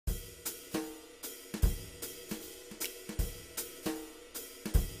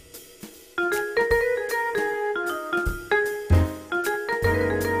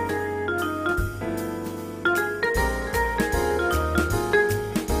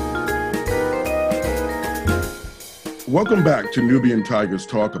Welcome back to Nubian Tigers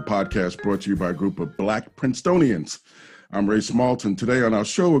Talk, a podcast brought to you by a group of Black Princetonians. I'm Ray Smalton. Today on our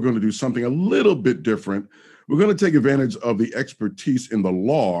show, we're going to do something a little bit different. We're going to take advantage of the expertise in the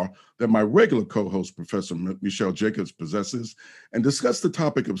law that my regular co-host, Professor Michelle Jacobs, possesses, and discuss the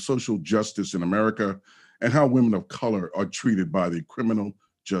topic of social justice in America and how women of color are treated by the criminal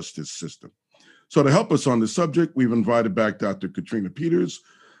justice system. So to help us on this subject, we've invited back Dr. Katrina Peters,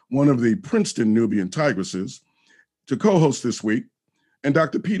 one of the Princeton Nubian Tigresses, to co-host this week. And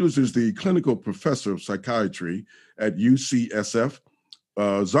Dr. Peters is the clinical professor of psychiatry at UCSF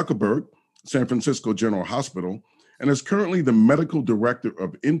Zuckerberg San Francisco General Hospital, and is currently the medical director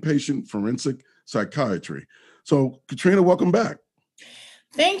of inpatient forensic psychiatry. So Katrina, welcome back.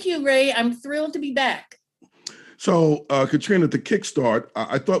 Thank you, Ray. I'm thrilled to be back. So Katrina, to kickstart,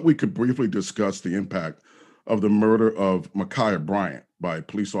 I thought we could briefly discuss the impact of the murder of Ma'Khia Bryant by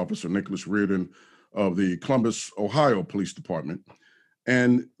police officer Nicholas Reardon of the Columbus, Ohio Police Department.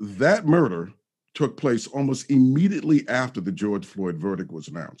 And that murder took place almost immediately after the George Floyd verdict was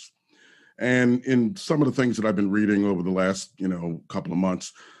announced. And in some of the things that I've been reading over the last, couple of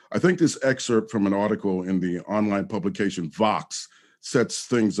months, I think this excerpt from an article in the online publication Vox sets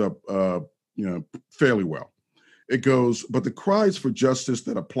things up, fairly well. It goes, but the cries for justice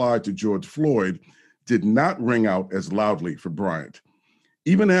that applied to George Floyd did not ring out as loudly for Bryant.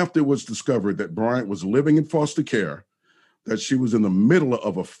 Even after it was discovered that Bryant was living in foster care, that she was in the middle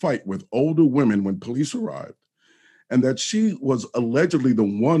of a fight with older women when police arrived, and that she was allegedly the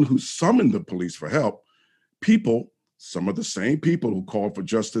one who summoned the police for help, people, some of the same people who called for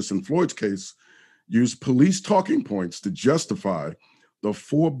justice in Floyd's case, used police talking points to justify the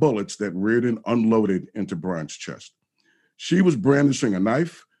 4 bullets that Reardon unloaded into Bryant's chest. She was brandishing a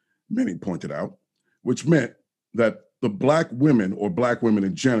knife, many pointed out, which meant that the Black women, or Black women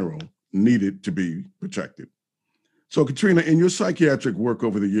in general, needed to be protected. So Katrina, in your psychiatric work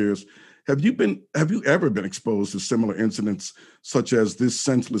over the years, have you ever been exposed to similar incidents such as this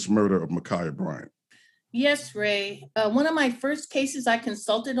senseless murder of Ma'Khia Bryant? Yes, Ray. One of my first cases I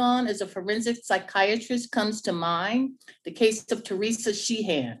consulted on as a forensic psychiatrist comes to mind, the case of Teresa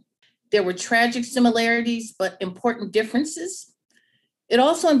Sheehan. There were tragic similarities, but important differences. It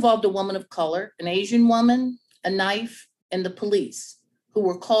also involved a woman of color, an Asian woman, a knife, and the police, who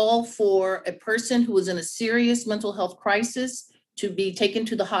were called for a person who was in a serious mental health crisis to be taken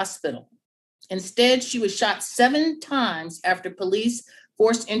to the hospital. Instead, she was shot 7 times after police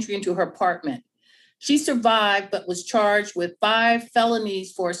forced entry into her apartment. She survived, but was charged with 5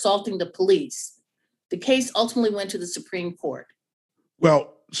 felonies for assaulting the police. The case ultimately went to the Supreme Court.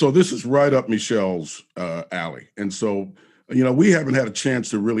 Well, so this is right up Michelle's alley. And so, we haven't had a chance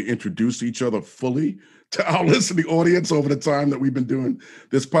to really introduce each other fully to our listening audience over the time that we've been doing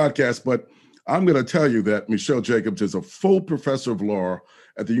this podcast. But I'm going to tell you that Michelle Jacobs is a full professor of law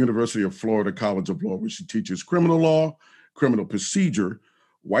at the University of Florida College of Law, where she teaches criminal law, criminal procedure,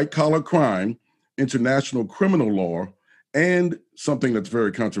 white-collar crime, international criminal law, and something that's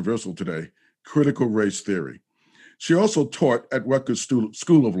very controversial today, critical race theory. She also taught at Rutgers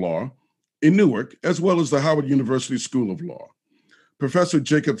School of Law in Newark, as well as the Howard University School of Law. Professor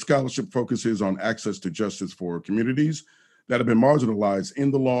Jacobs' scholarship focuses on access to justice for communities that have been marginalized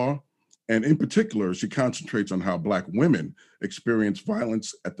in the law. And in particular, she concentrates on how Black women experience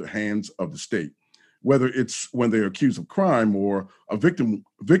violence at the hands of the state, whether it's when they're accused of crime or a victim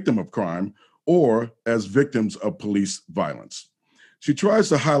of crime, or as victims of police violence. She tries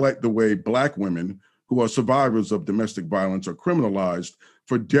to highlight the way Black women who are survivors of domestic violence are criminalized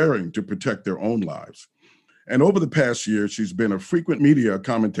for daring to protect their own lives. And over the past year, she's been a frequent media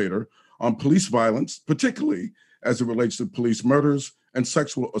commentator on police violence, particularly as it relates to police murders and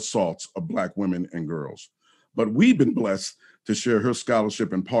sexual assaults of Black women and girls. But we've been blessed to share her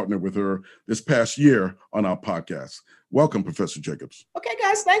scholarship and partner with her this past year on our podcast. Welcome, Professor Jacobs. Okay,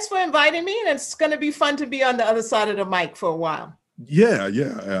 guys, thanks for inviting me. And it's going to be fun to be on the other side of the mic for a while. Yeah.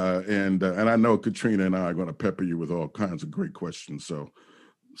 And I know Katrina and I are going to pepper you with all kinds of great questions. So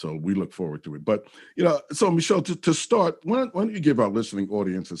we look forward to it. But, so Michelle, to start, why don't you give our listening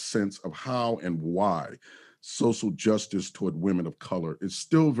audience a sense of how and why social justice toward women of color is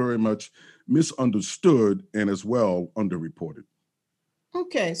still very much misunderstood and as well underreported?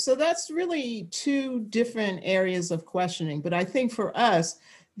 Okay, so that's really 2 different areas of questioning. But I think for us,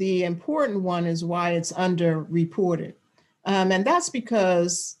 the important one is why it's underreported. And that's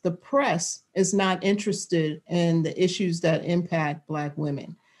because the press is not interested in the issues that impact Black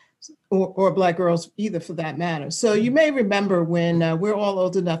women. Or Black girls either, for that matter. So you may remember when we're all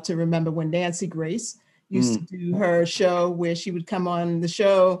old enough to remember when Nancy Grace used to do her show, where she would come on the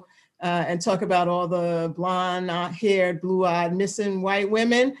show and talk about all the blonde-haired, blue-eyed, missing white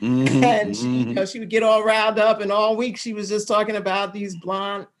women. Mhm, And she, mhm. she would get all riled up, and all week she was just talking about these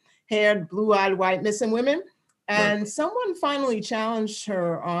blonde-haired, blue-eyed, white missing women. Right. And someone finally challenged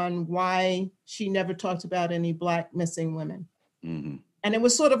her on why she never talked about any Black missing women. Mhm. And it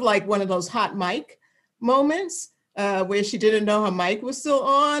was sort of like one of those hot mic moments where she didn't know her mic was still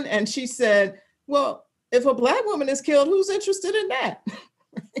on. And she said, well, if a Black woman is killed, who's interested in that?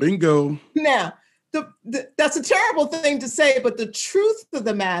 Bingo. Now, that's a terrible thing to say, but the truth of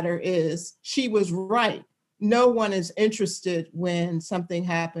the matter is she was right. No one is interested when something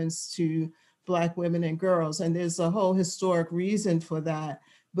happens to Black women and girls. And there's a whole historic reason for that.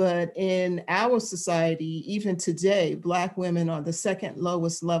 But in our society, even today, Black women are the second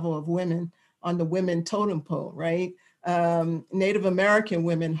lowest level of women on the women totem pole, right? Native American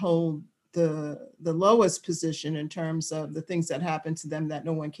women hold the lowest position in terms of the things that happen to them that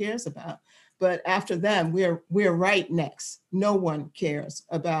no one cares about. But after them, we're right next. No one cares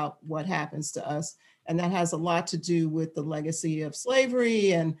about what happens to us. And that has a lot to do with the legacy of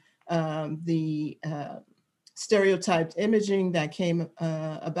slavery and the stereotyped imaging that came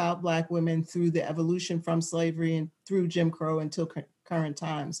about Black women through the evolution from slavery and through Jim Crow until current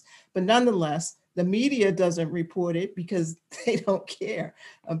times. But nonetheless, the media doesn't report it because they don't care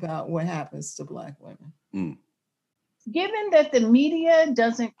about what happens to Black women. Mm. Given that the media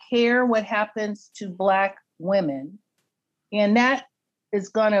doesn't care what happens to Black women, and that is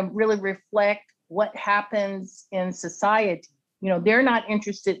going to really reflect what happens in society. They're not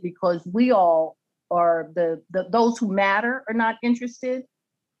interested because we all are those who matter are not interested.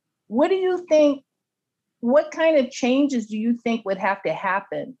 What do you think? What kind of changes do you think would have to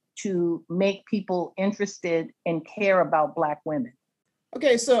happen to make people interested and care about Black women?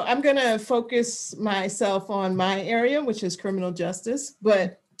 Okay, so I'm going to focus myself on my area, which is criminal justice,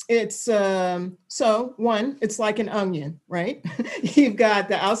 but it's one, it's like an onion, right? You've got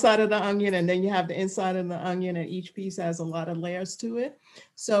the outside of the onion and then you have the inside of the onion, and each piece has a lot of layers to it.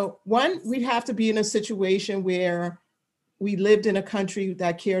 So one, we'd have to be in a situation where we lived in a country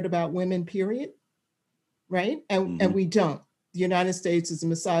that cared about women, period, right? And we don't. The United States is a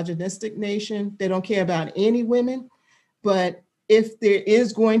misogynistic nation. They don't care about any women, but if there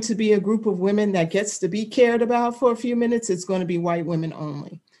is going to be a group of women that gets to be cared about for a few minutes, it's going to be white women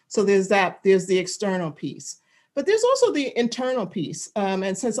only. So there's the external piece, but there's also the internal piece.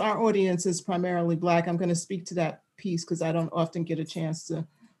 And since our audience is primarily Black, I'm going to speak to that piece because I don't often get a chance to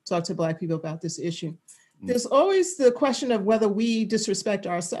talk to Black people about this issue. There's always the question of whether we disrespect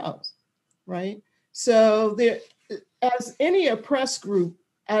ourselves, right? So there, as any oppressed group,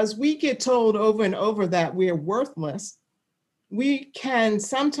 as we get told over and over that we're worthless, we can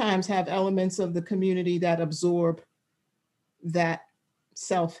sometimes have elements of the community that absorb that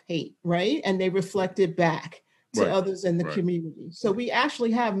self-hate, right? And they reflect it back to others in the community. So we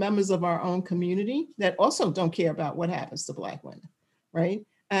actually have members of our own community that also don't care about what happens to Black women, right?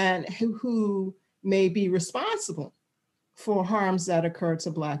 And who may be responsible for harms that occur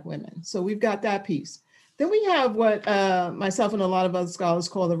to Black women. So we've got that piece. Then we have what myself and a lot of other scholars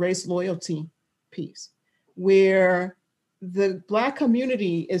call the race loyalty piece, where the Black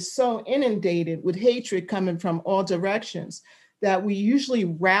community is so inundated with hatred coming from all directions that we usually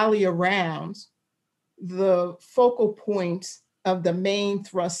rally around the focal point of the main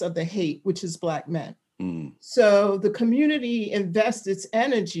thrust of the hate, which is Black men. So the community invests its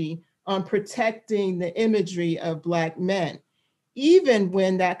energy on protecting the imagery of Black men, even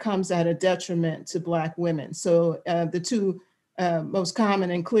when that comes at a detriment to Black women. So the two most common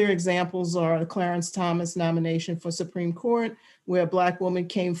and clear examples are the Clarence Thomas nomination for Supreme Court, where a Black woman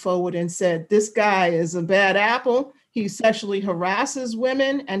came forward and said, this guy is a bad apple. He sexually harasses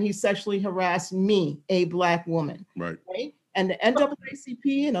women and he sexually harassed me, a Black woman. Right? And the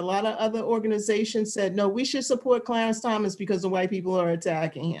NAACP and a lot of other organizations said, no, we should support Clarence Thomas because the white people are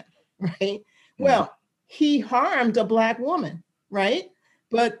attacking him, right? Well, he harmed a Black woman, right?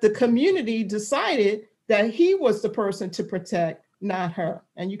 But the community decided that he was the person to protect, not her.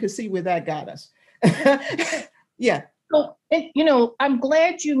 And you can see where that got us. Yeah. So, I'm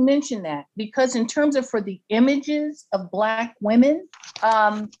glad you mentioned that, because in terms of for the images of Black women,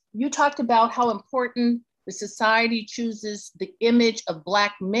 you talked about how important the society chooses the image of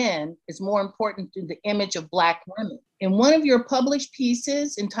Black men is more important than the image of Black women. In one of your published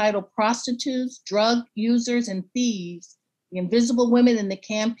pieces entitled Prostitutes, Drug Users, and Thieves, the Invisible Women in the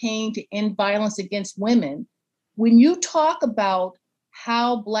Campaign to End Violence Against Women, when you talk about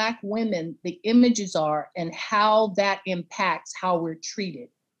how Black women, the images are, and how that impacts how we're treated,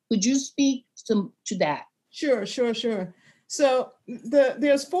 could you speak to that? Sure. So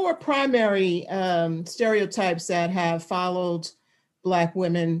there's four primary stereotypes that have followed Black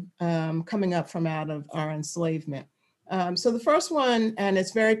women coming up from out of our enslavement. So the first one, and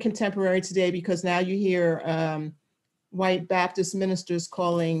it's very contemporary today because now you hear white Baptist ministers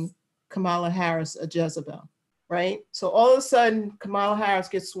calling Kamala Harris a Jezebel, right? So all of a sudden, Kamala Harris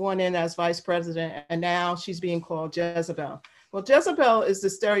gets sworn in as vice president, and now she's being called Jezebel. Well, Jezebel is the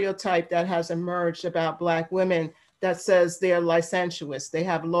stereotype that has emerged about Black women that says they're licentious, they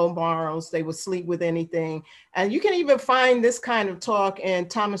have low morals, they will sleep with anything. And you can even find this kind of talk in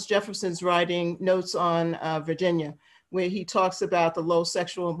Thomas Jefferson's writing Notes on Virginia, where he talks about the low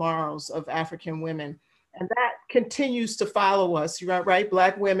sexual morals of African women. And that continues to follow us, right?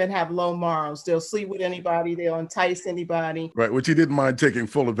 Black women have low morals. They'll sleep with anybody, they'll entice anybody. Right, which he didn't mind taking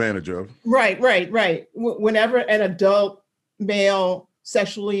full advantage of. Right. Whenever an adult male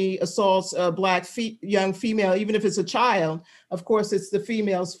sexually assaults a Black young female, even if it's a child, of course, it's the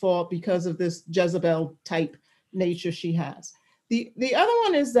female's fault because of this Jezebel type nature she has. The other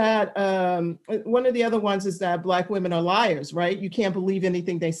one is that, one of the other ones is that Black women are liars, right? You can't believe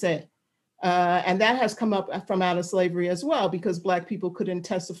anything they say. And that has come up from out of slavery as well, because Black people couldn't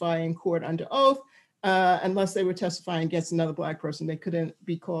testify in court under oath unless they were testifying against another Black person. They couldn't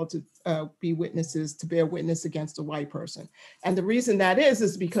be called to be witnesses, to bear witness against a white person. And the reason that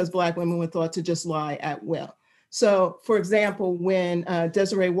is because Black women were thought to just lie at will. So, for example, when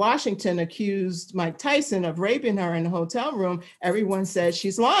Desiree Washington accused Mike Tyson of raping her in the hotel room, everyone said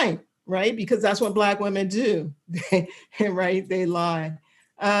she's lying, right? Because that's what Black women do, right? They lie.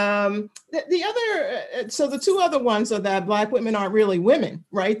 So the two other ones are that Black women aren't really women,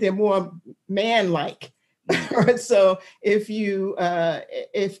 right? They're more man-like. So if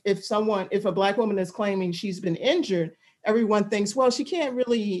a Black woman is claiming she's been injured, everyone thinks, well,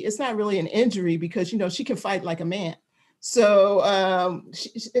 it's not really an injury because, she can fight like a man. So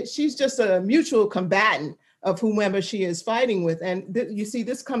she's just a mutual combatant of whomever she is fighting with. And you see,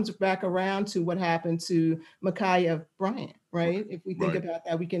 this comes back around to what happened to Ma'Khia Bryant, right? If we think about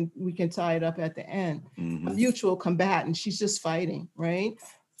that, we can tie it up at the end. Mm-hmm. A mutual combatant, she's just fighting, right?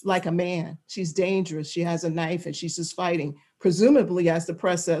 Like a man, she's dangerous. She has a knife and she's just fighting, presumably, as the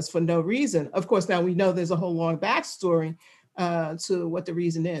press says, for no reason. Of course, now we know there's a whole long backstory to what the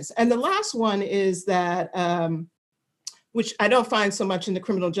reason is. And the last one is that, which I don't find so much in the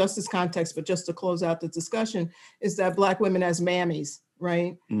criminal justice context, but just to close out the discussion, is that Black women as mammies,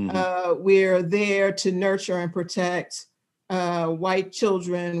 right? Mm-hmm. We're there to nurture and protect white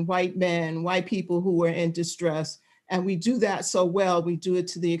children, white men, white people who are in distress. And we do that so well, we do it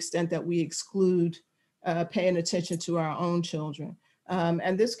to the extent that we exclude paying attention to our own children.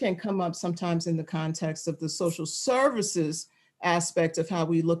 And this can come up sometimes in the context of the social services aspect of how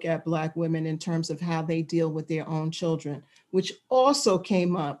we look at Black women in terms of how they deal with their own children, which also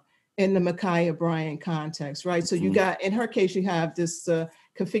came up in the Ma'Khia Bryant context, right? So you got, in her case, you have this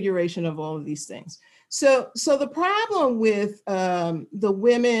configuration of all of these things. So the problem with the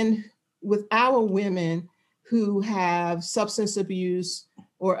women, with our women who have substance abuse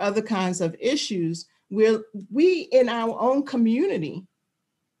or other kinds of issues, we in our own community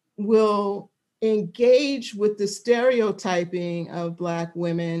will engage with the stereotyping of Black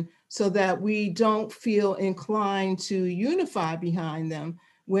women so that we don't feel inclined to unify behind them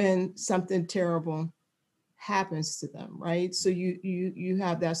when something terrible happens to them, right? So you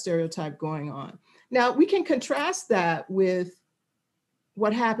have that stereotype going on. Now, we can contrast that with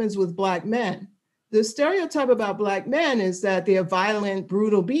what happens with Black men. The stereotype about Black men is that they're violent,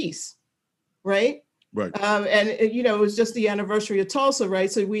 brutal beasts, right? Right. And it was just the anniversary of Tulsa, right?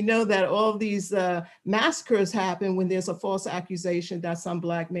 So we know that all of these massacres happen when there's a false accusation that some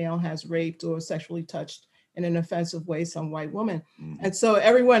Black male has raped or sexually touched in an offensive way some white woman. Mm-hmm. And so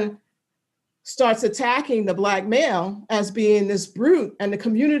everyone starts attacking the Black male as being this brute, and the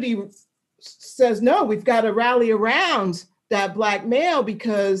community says, no, we've got to rally around that Black male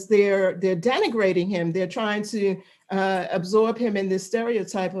because they're denigrating him. They're trying to absorb him in this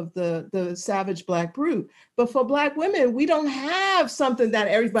stereotype of the savage Black brute. But for Black women, we don't have something that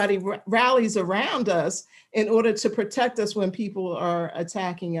everybody rallies around us in order to protect us when people are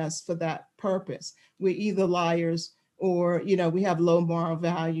attacking us for that purpose. We're either liars or, we have low moral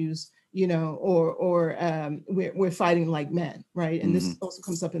values, or we're fighting like men, right? And this also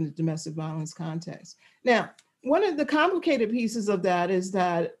comes up in the domestic violence context. Now, one of the complicated pieces of that is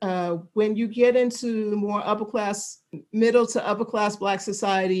that when you get into more middle to upper class Black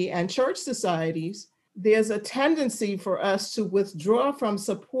society and church societies, there's a tendency for us to withdraw from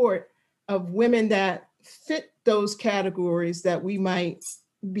support of women that fit those categories that we might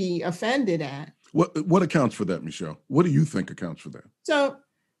be offended at. What accounts for that, Michelle? What do you think accounts for that? So,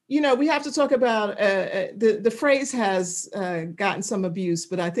 we have to talk about the phrase has gotten some abuse,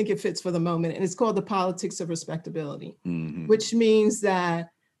 but I think it fits for the moment. And it's called the politics of respectability, which means that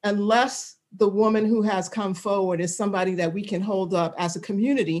unless the woman who has come forward is somebody that we can hold up as a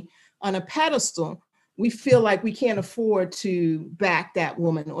community on a pedestal, we feel like we can't afford to back that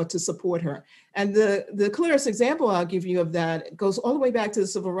woman or to support her. And the clearest example I'll give you of that goes all the way back to the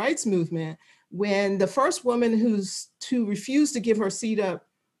civil rights movement, when the first woman who refused to give her seat up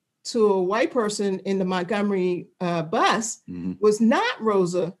to a white person in the Montgomery bus was not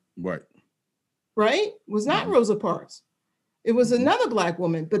Rosa. Right? Was not Rosa Parks. It was another Black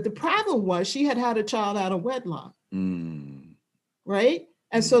woman. But the problem was she had a child out of wedlock. Right?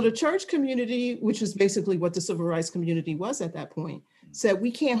 And so the church community, which is basically what the civil rights community was at that point, said,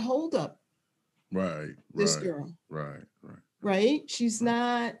 we can't hold up this girl. Right? She's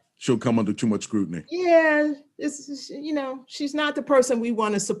not. She'll come under too much scrutiny. Yeah, she's not the person we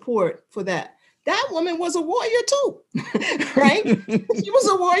want to support for that. That woman was a warrior too, right? She was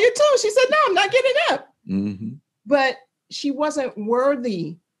a warrior too. She said, no, I'm not getting up. But she wasn't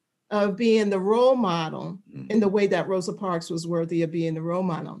worthy of being the role model in the way that Rosa Parks was worthy of being the role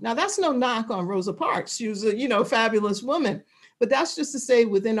model. Now, that's no knock on Rosa Parks. She was a, fabulous woman. But that's just to say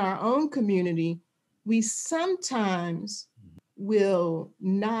within our own community, we sometimes will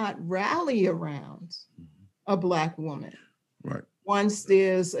not rally around a Black woman. Right. Once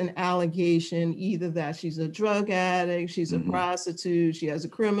there's an allegation, either that she's a drug addict, she's a prostitute, she has a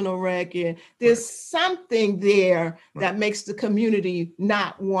criminal record, there's something there that makes the community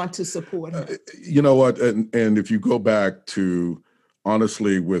not want to support her. You know what? And if you go back to,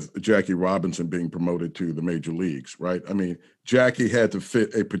 honestly, with Jackie Robinson being promoted to the major leagues, right? I mean, Jackie had to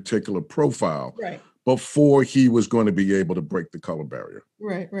fit a particular profile. Right. Before he was going to be able to break the color barrier.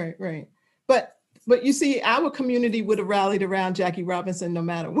 Right. But you see, our community would have rallied around Jackie Robinson no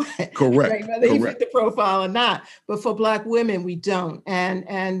matter what. Correct. Right? Whether he fit the profile or not. But for Black women, we don't.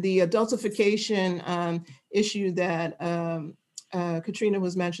 And the adultification issue that Katrina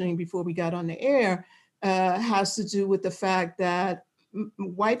was mentioning before we got on the air has to do with the fact that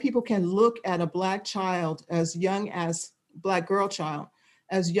white people can look at a Black child Black girl child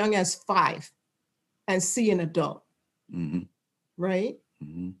as young as 5 and see an adult, right?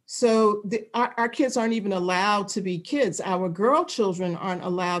 So our kids aren't even allowed to be kids. Our girl children aren't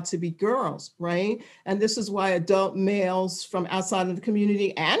allowed to be girls, right? And this is why adult males from outside of the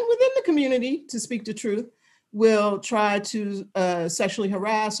community and within the community, to speak the truth, will try to sexually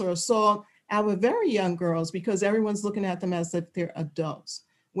harass or assault our very young girls because everyone's looking at them as if they're adults,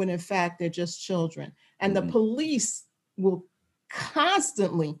 when in fact they're just children. And the police will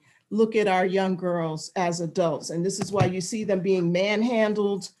constantly look at our young girls as adults. And this is why you see them being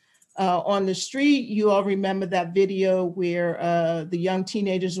manhandled on the street. You all remember that video where the young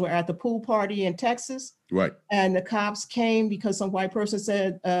teenagers were at the pool party in Texas. Right. And the cops came because some white person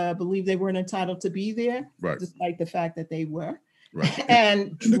said, believed they weren't entitled to be there, despite the fact that they were. Right.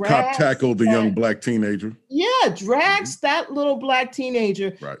 And the cop tackled the young Black teenager. Yeah, drags that little Black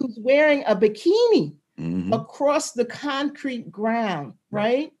teenager who's wearing a bikini across the concrete ground,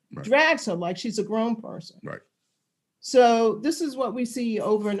 right? Drags her like she's a grown person. Right. So this is what we see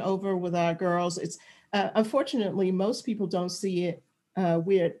over and over with our girls. It's unfortunately, most people don't see it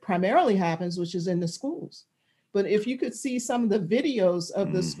where it primarily happens, which is in the schools. But if you could see some of the videos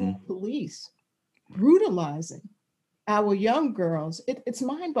of the school police brutalizing our young girls, it's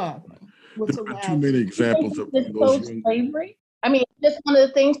mind-boggling. There are too many examples of those slavery. I mean, just one of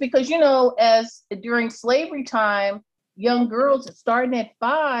the things, because as during slavery time, young girls starting at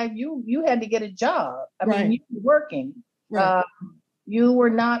 5, you had to get a job. I mean, you were working. Right. You were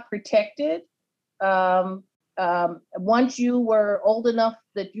not protected. Once you were old enough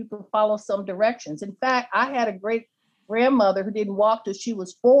that you could follow some directions. In fact, I had a great grandmother who didn't walk till she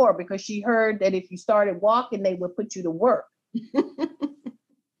was 4 because she heard that if you started walking, they would put you to work.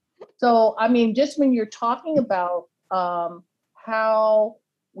 So, I mean, just when you're talking about how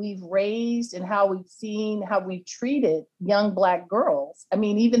we've raised and how we've seen, how we've treated young Black girls. I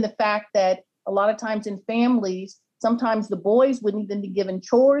mean, even the fact that a lot of times in families, sometimes the boys wouldn't even be given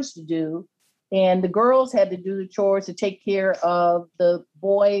chores to do, and the girls had to do the chores to take care of the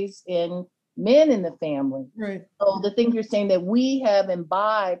boys and men in the family. Right. So the thing you're saying, that we have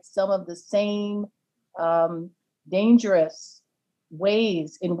imbibed some of the same dangerous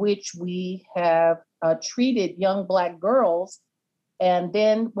ways in which we have treated young Black girls. And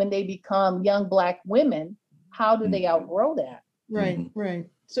then when they become young Black women, how do they outgrow that? Right, right.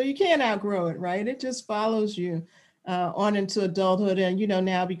 So you can't outgrow it, right? It just follows you. on into adulthood. And,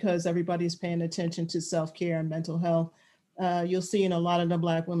 now because everybody's paying attention to self-care and mental health, you'll see in a lot of the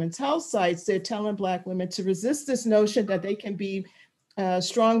Black women's health sites, they're telling Black women to resist this notion that they can be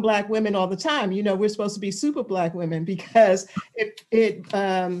strong Black women all the time. We're supposed to be super Black women because it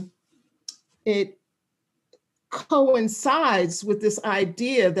coincides with this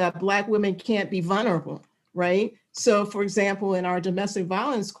idea that Black women can't be vulnerable, right? So, for example, in our domestic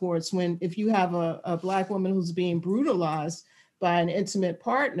violence courts, if you have a Black woman who's being brutalized by an intimate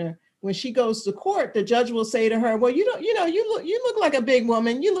partner, when she goes to court, the judge will say to her, "Well, you look like a big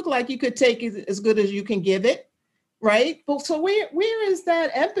woman. You look like you could take it as good as you can give it," right? But so where is that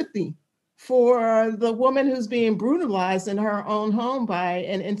empathy for the woman who's being brutalized in her own home by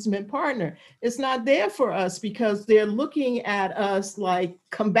an intimate partner? It's not there for us because they're looking at us like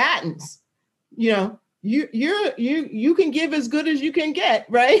combatants. You can give as good as you can get,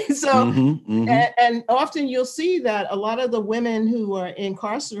 right? So, and often you'll see that a lot of the women who are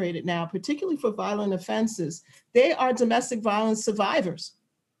incarcerated now, particularly for violent offenses, they are domestic violence survivors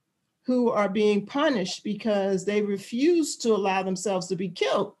who are being punished because they refuse to allow themselves to be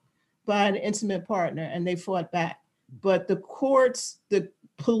killed by an intimate partner, and they fought back. But the courts, the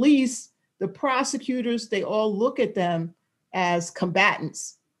police, the prosecutors, they all look at them as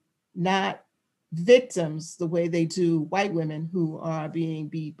combatants, not victims the way they do white women who are being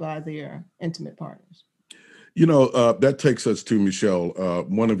beat by their intimate partners. That takes us to, Michelle,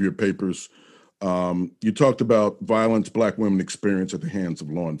 one of your papers. You talked about violence Black women experience at the hands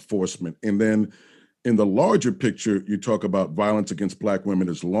of law enforcement. And then in the larger picture, you talk about violence against Black women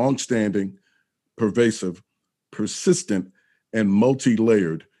as longstanding, pervasive, persistent, and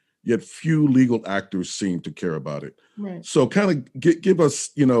multi-layered, yet few legal actors seem to care about it. Right. So kind of give us,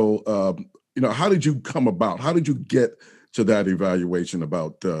 how did you come about? How did you get to that evaluation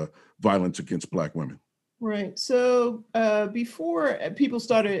about violence against Black women? Right. So before people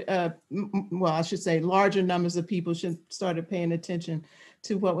started, I should say larger numbers of people started paying attention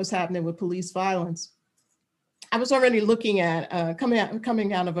to what was happening with police violence, I was already looking at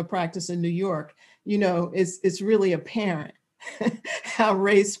coming out of a practice in New York. It's really apparent how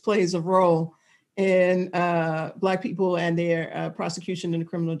race plays a role in Black people and their prosecution in the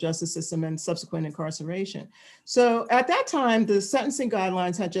criminal justice system and subsequent incarceration. So at that time, the sentencing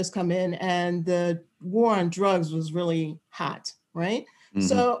guidelines had just come in and the war on drugs was really hot, right? Mm-hmm.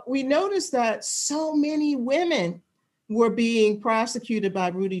 So we noticed that so many women were being prosecuted by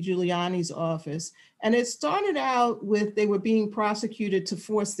Rudy Giuliani's office. And it started out with they were being prosecuted to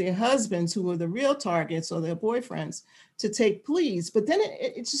force their husbands, who were the real targets, or their boyfriends, to take pleas. But then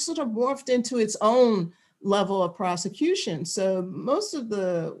it just sort of morphed into its own level of prosecution. So most of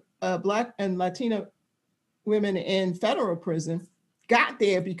the Black and Latino women in federal prison got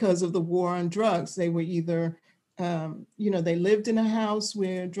there because of the war on drugs. They were either they lived in a house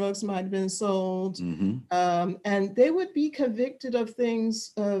where drugs might have been sold, mm-hmm. And they would be convicted of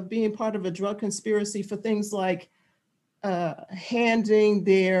things of being part of a drug conspiracy for things like handing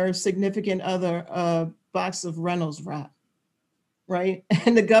their significant other a box of Reynolds Wrap, right?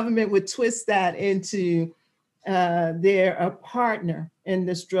 And the government would twist that into they're a partner in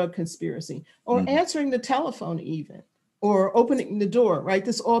this drug conspiracy, or mm-hmm. answering the telephone even, or opening the door, right?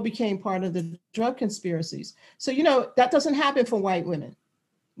 This all became part of the drug conspiracies. So, that doesn't happen for white women.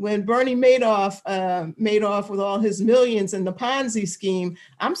 When Bernie Madoff made off with all his millions in the Ponzi scheme,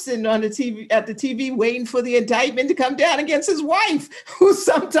 I'm sitting on the TV waiting for the indictment to come down against his wife, who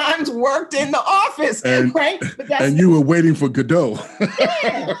sometimes worked in the office, right? And you were waiting for Godot.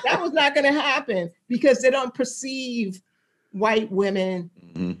 Yeah, that was not going to happen because they don't perceive white women,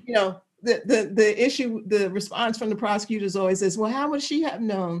 mm-hmm. The issue, the response from the prosecutors always is, well, how would she have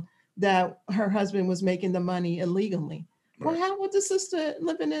known that her husband was making the money illegally? Right. Well, how would the sister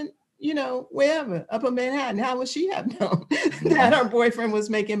living in, wherever, Upper Manhattan, how would she have known that her boyfriend was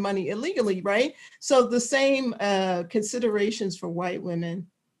making money illegally, right? So the same considerations for white women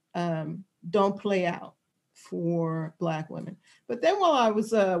don't play out for Black women. But then while I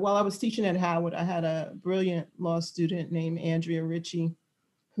was teaching at Howard, I had a brilliant law student named Andrea Ritchie,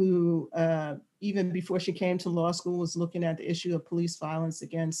 who even before she came to law school was looking at the issue of police violence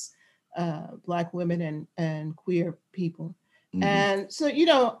against Black women and queer people. Mm-hmm. And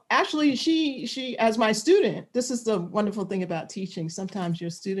so, actually she, as my student, this is the wonderful thing about teaching. Sometimes your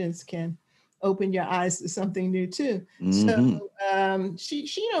students can open your eyes to something new too. Mm-hmm.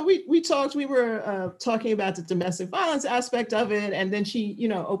 So we talked, we were talking about the domestic violence aspect of it. And then she,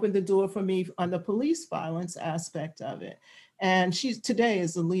 opened the door for me on the police violence aspect of it. And she today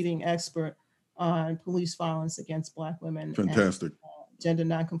is the leading expert on police violence against Black women. Fantastic. And, gender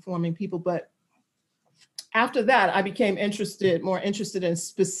nonconforming people. But after that, I became more interested in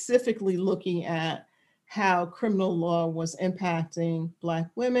specifically looking at how criminal law was impacting Black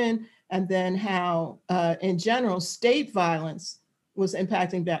women, and then how, in general, state violence was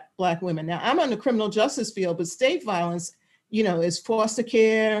impacting Black women. Now, I'm on the criminal justice field, but state violence, is foster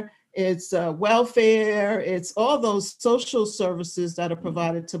care, it's welfare, it's all those social services that are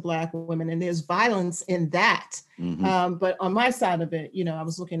provided to Black women, and there's violence in that. But on my side of it, I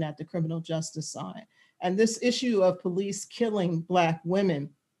was looking at the criminal justice side. And this issue of police killing Black women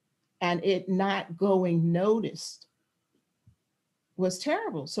and it not going noticed was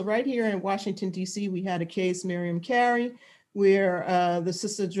terrible. So right here in Washington, D.C., we had a case, Miriam Carey, where the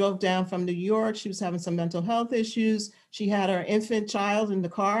sister drove down from New York. She was having some mental health issues. She had her infant child in the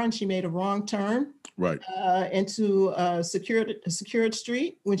car and she made a wrong turn into a secured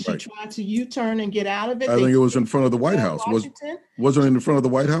street when she tried to U-turn and get out of it. I think it was in front of the White House. Wasn't it in front of the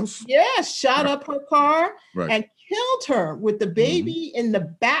White House? Yes, shot up her car and killed her with the baby in the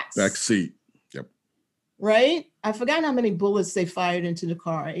back seat. Yep. Right? I forgot how many bullets they fired into the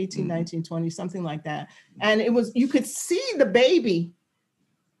car, 18, 19, 20, something like that. And you could see the baby,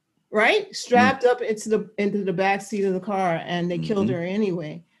 right? Strapped up into the back seat of the car, and they killed her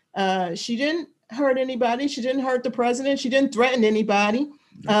anyway. She didn't hurt anybody. She didn't hurt the president. She didn't threaten anybody.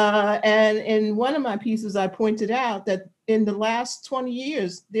 And in one of my pieces, I pointed out that in the last 20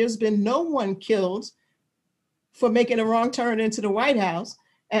 years, there's been no one killed for making a wrong turn into the White House.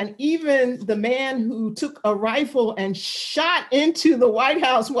 And even the man who took a rifle and shot into the White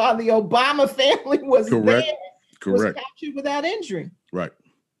House while the Obama family was there was captured without injury. Right.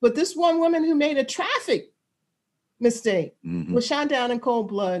 But this one woman who made a traffic mistake was shot down in cold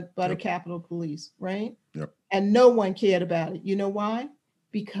blood by the Capitol Police, right? Yep. And no one cared about it. You know why?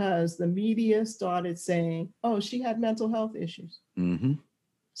 Because the media started saying, oh, she had mental health issues.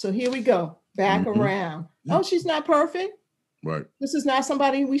 So here we go, back around. Oh, she's not perfect. Right. This is not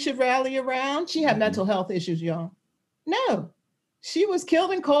somebody we should rally around. She had mental health issues, y'all. No, she was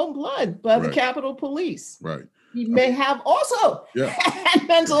killed in cold blood by the Capitol Police. Right. He may have also had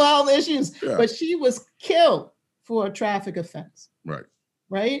mental health issues, but she was killed for a traffic offense. Right.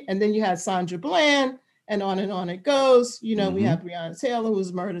 Right. And then you had Sandra Bland, and on it goes. We have Breonna Taylor, who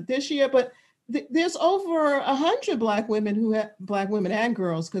was murdered this year, but there's over 100 Black women and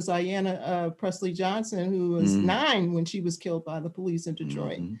girls, because Ayanna Presley Johnson, who was 9 when she was killed by the police in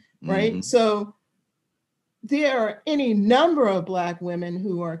Detroit, right? So there are any number of Black women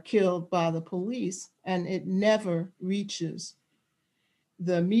who are killed by the police, and it never reaches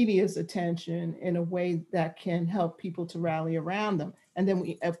the media's attention in a way that can help people to rally around them. And then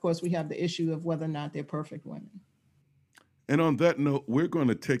we have the issue of whether or not they're perfect women. And on that note, we're going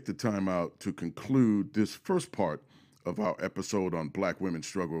to take the time out to conclude this first part of our episode on Black women's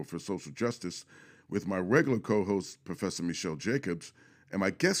struggle for social justice with my regular co-host, Professor Michelle Jacobs, and my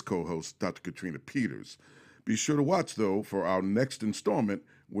guest co-host, Dr. Katrina Peters. Be sure to watch, though, for our next installment,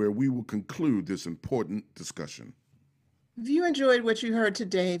 where we will conclude this important discussion. If you enjoyed what you heard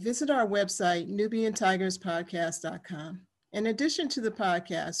today, visit our website, NubianTigersPodcast.com. In addition to the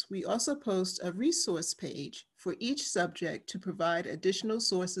podcast, we also post a resource page for each subject to provide additional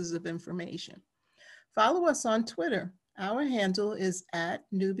sources of information. Follow us on Twitter. Our handle is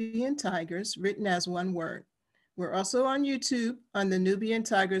 @NubianTigers, written as one word. We're also on YouTube on the Nubian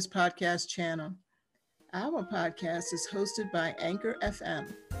Tigers podcast channel. Our podcast is hosted by Anchor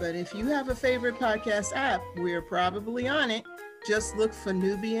FM, but if you have a favorite podcast app, we're probably on it. Just look for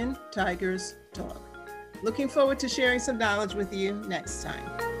Nubian Tigers Talk. Looking forward to sharing some knowledge with you next time.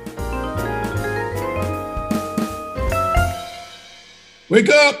 Wake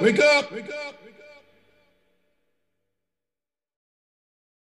up, wake up, wake up.